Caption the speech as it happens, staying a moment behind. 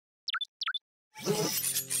The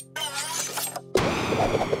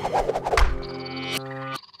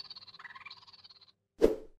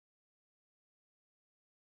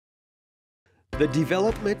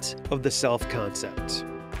development of the self-concept.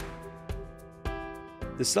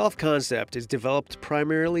 The self-concept is developed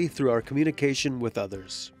primarily through our communication with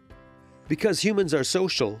others. Because humans are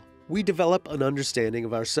social, we develop an understanding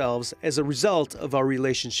of ourselves as a result of our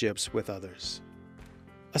relationships with others.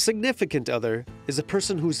 A significant other is a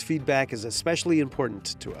person whose feedback is especially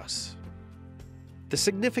important to us. The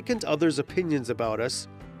significant other's opinions about us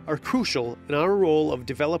are crucial in our role of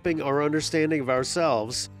developing our understanding of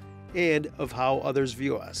ourselves and of how others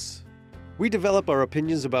view us. We develop our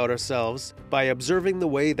opinions about ourselves by observing the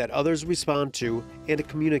way that others respond to and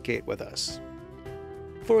communicate with us.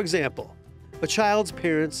 For example, a child's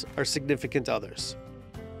parents are significant others.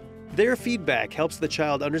 Their feedback helps the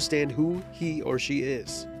child understand who he or she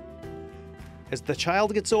is. As the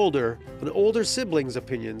child gets older, an older sibling's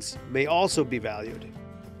opinions may also be valued.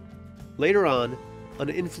 Later on, an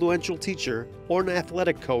influential teacher or an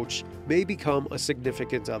athletic coach may become a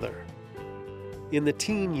significant other. In the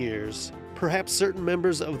teen years, perhaps certain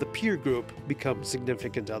members of the peer group become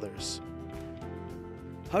significant others.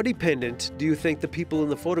 How dependent do you think the people in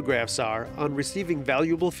the photographs are on receiving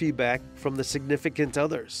valuable feedback from the significant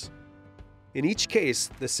others? In each case,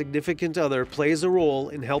 the significant other plays a role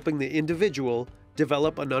in helping the individual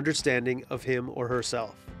develop an understanding of him or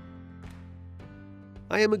herself.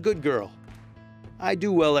 I am a good girl. I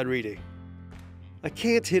do well at reading. I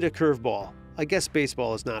can't hit a curveball. I guess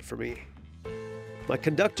baseball is not for me. My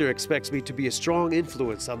conductor expects me to be a strong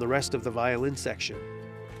influence on the rest of the violin section.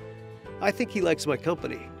 I think he likes my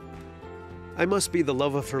company. I must be the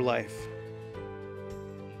love of her life.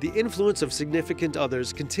 The influence of significant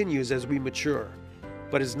others continues as we mature,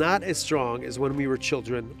 but is not as strong as when we were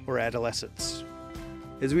children or adolescents.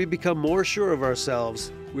 As we become more sure of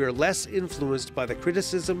ourselves, we are less influenced by the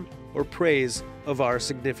criticism or praise of our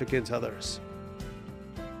significant others.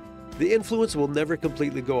 The influence will never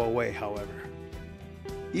completely go away, however.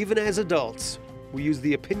 Even as adults, we use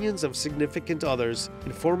the opinions of significant others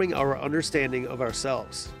in forming our understanding of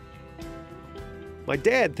ourselves. My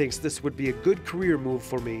dad thinks this would be a good career move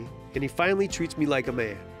for me, and he finally treats me like a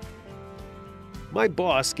man. My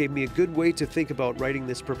boss gave me a good way to think about writing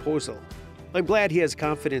this proposal. I'm glad he has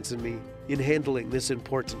confidence in me in handling this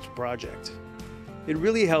important project. It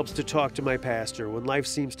really helps to talk to my pastor when life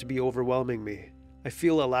seems to be overwhelming me. I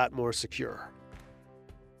feel a lot more secure.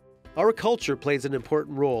 Our culture plays an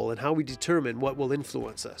important role in how we determine what will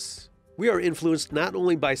influence us. We are influenced not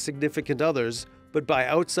only by significant others, but by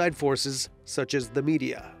outside forces such as the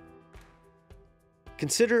media.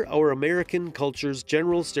 Consider our American culture's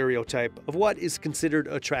general stereotype of what is considered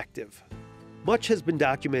attractive. Much has been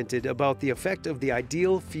documented about the effect of the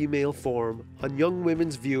ideal female form on young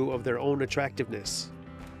women's view of their own attractiveness.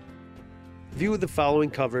 View the following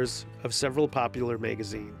covers of several popular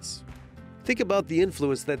magazines. Think about the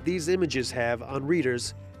influence that these images have on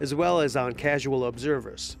readers as well as on casual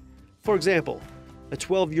observers. For example, a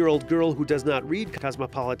 12-year-old girl who does not read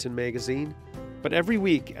Cosmopolitan magazine, but every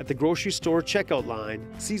week at the grocery store checkout line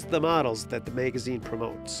sees the models that the magazine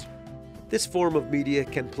promotes. This form of media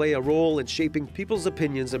can play a role in shaping people's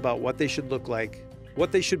opinions about what they should look like,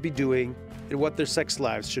 what they should be doing, and what their sex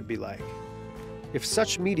lives should be like. If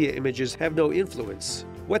such media images have no influence,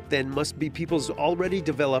 what then must be people's already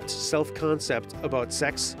developed self-concept about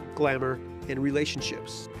sex, glamour, and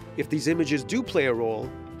relationships? If these images do play a role,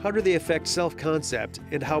 how do they affect self-concept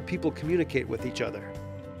and how people communicate with each other?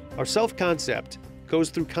 Our self-concept goes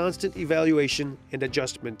through constant evaluation and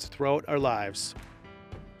adjustment throughout our lives.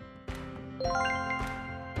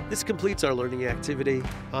 This completes our learning activity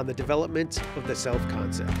on the development of the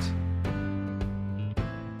self-concept.